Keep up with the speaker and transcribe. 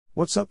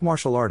What's up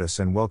martial artists,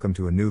 and welcome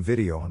to a new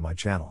video on my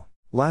channel.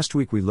 Last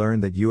week we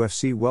learned that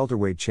UFC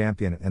welterweight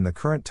champion and the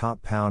current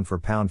top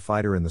pound-for-pound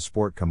fighter in the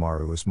sport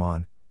Kamaru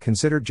Usman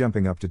considered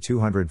jumping up to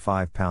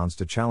 205 pounds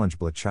to challenge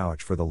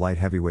Blachowicz for the light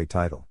heavyweight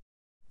title.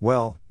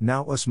 Well,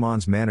 now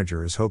Usman's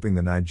manager is hoping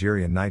the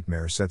Nigerian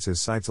nightmare sets his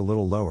sights a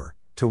little lower,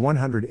 to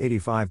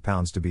 185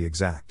 pounds to be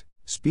exact.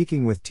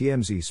 Speaking with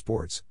TMZ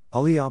Sports,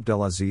 Ali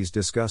Abdelaziz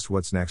discussed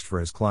what's next for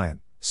his client,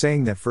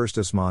 saying that first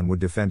Usman would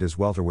defend his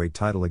welterweight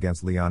title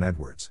against Leon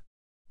Edwards.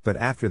 But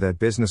after that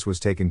business was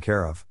taken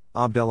care of,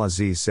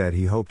 Abdelaziz said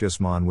he hoped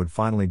Usman would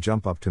finally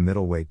jump up to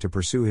middleweight to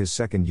pursue his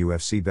second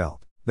UFC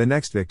belt. The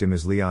next victim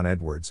is Leon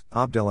Edwards,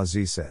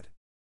 Abdelaziz said.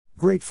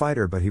 Great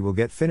fighter, but he will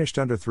get finished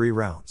under 3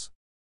 rounds.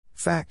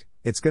 Fact,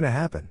 it's gonna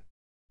happen.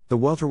 The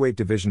welterweight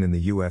division in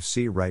the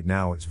UFC right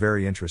now is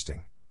very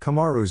interesting.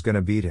 Kamaru's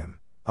gonna beat him.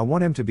 I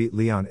want him to beat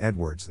Leon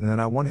Edwards, and then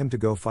I want him to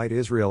go fight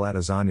Israel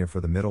Adesanya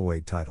for the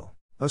middleweight title.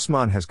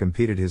 Usman has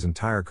competed his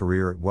entire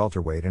career at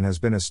welterweight and has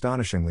been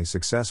astonishingly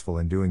successful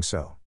in doing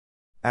so.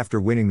 After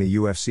winning the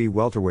UFC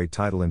welterweight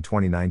title in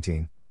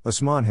 2019,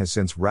 Usman has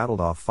since rattled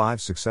off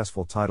 5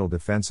 successful title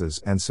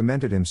defenses and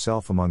cemented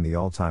himself among the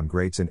all-time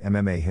greats in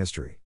MMA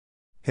history.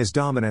 His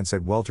dominance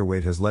at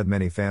welterweight has led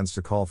many fans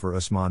to call for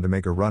Usman to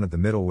make a run at the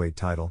middleweight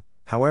title.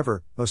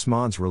 However,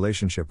 Usman's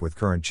relationship with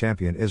current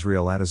champion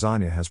Israel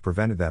Adesanya has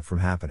prevented that from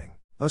happening.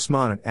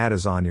 Usman and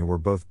Adesanya were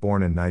both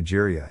born in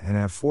Nigeria and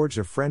have forged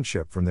a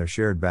friendship from their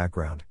shared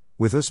background,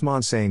 with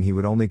Usman saying he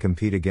would only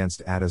compete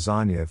against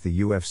Adesanya if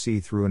the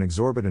UFC threw an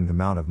exorbitant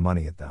amount of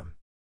money at them.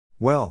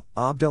 Well,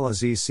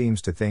 Abdelaziz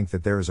seems to think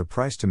that there is a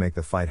price to make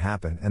the fight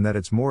happen and that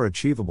it's more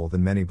achievable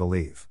than many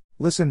believe.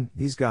 Listen,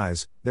 these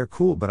guys, they're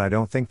cool, but I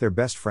don't think they're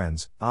best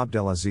friends,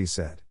 Abdelaziz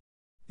said.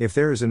 If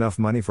there is enough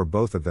money for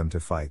both of them to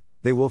fight,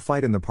 they will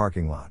fight in the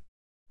parking lot.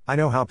 I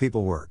know how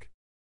people work.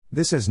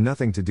 This has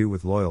nothing to do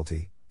with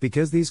loyalty,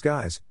 because these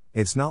guys,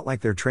 it's not like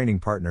they're training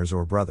partners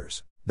or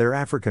brothers. They're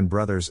African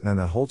brothers, and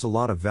that holds a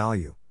lot of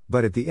value,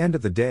 but at the end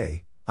of the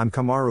day, I'm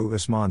Kamaru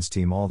Usman's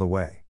team all the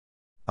way.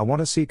 I want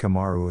to see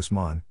Kamaru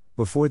Usman,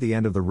 before the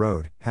end of the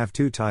road, have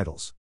 2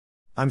 titles.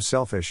 I'm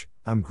selfish,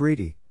 I'm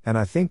greedy, and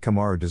I think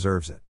Kamaru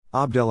deserves it.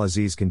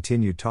 Abdelaziz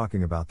continued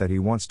talking about that he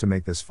wants to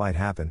make this fight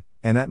happen,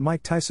 and that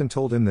Mike Tyson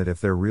told him that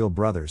if they're real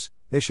brothers,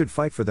 they should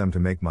fight for them to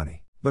make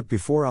money. But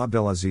before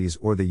Abdelaziz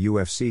or the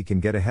UFC can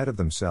get ahead of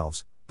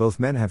themselves, both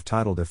men have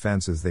title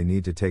defenses they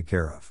need to take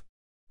care of.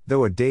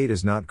 Though a date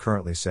is not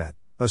currently set,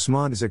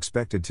 Usman is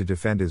expected to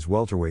defend his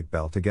welterweight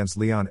belt against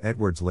Leon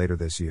Edwards later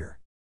this year.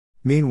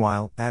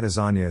 Meanwhile,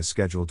 Adesanya is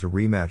scheduled to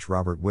rematch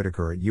Robert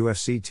Whittaker at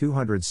UFC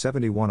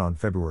 271 on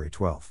February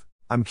 12.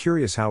 I'm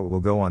curious how it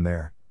will go on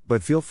there,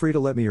 but feel free to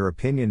let me your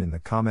opinion in the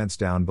comments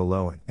down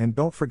below, and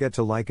don't forget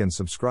to like and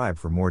subscribe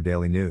for more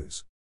daily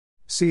news.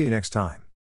 See you next time.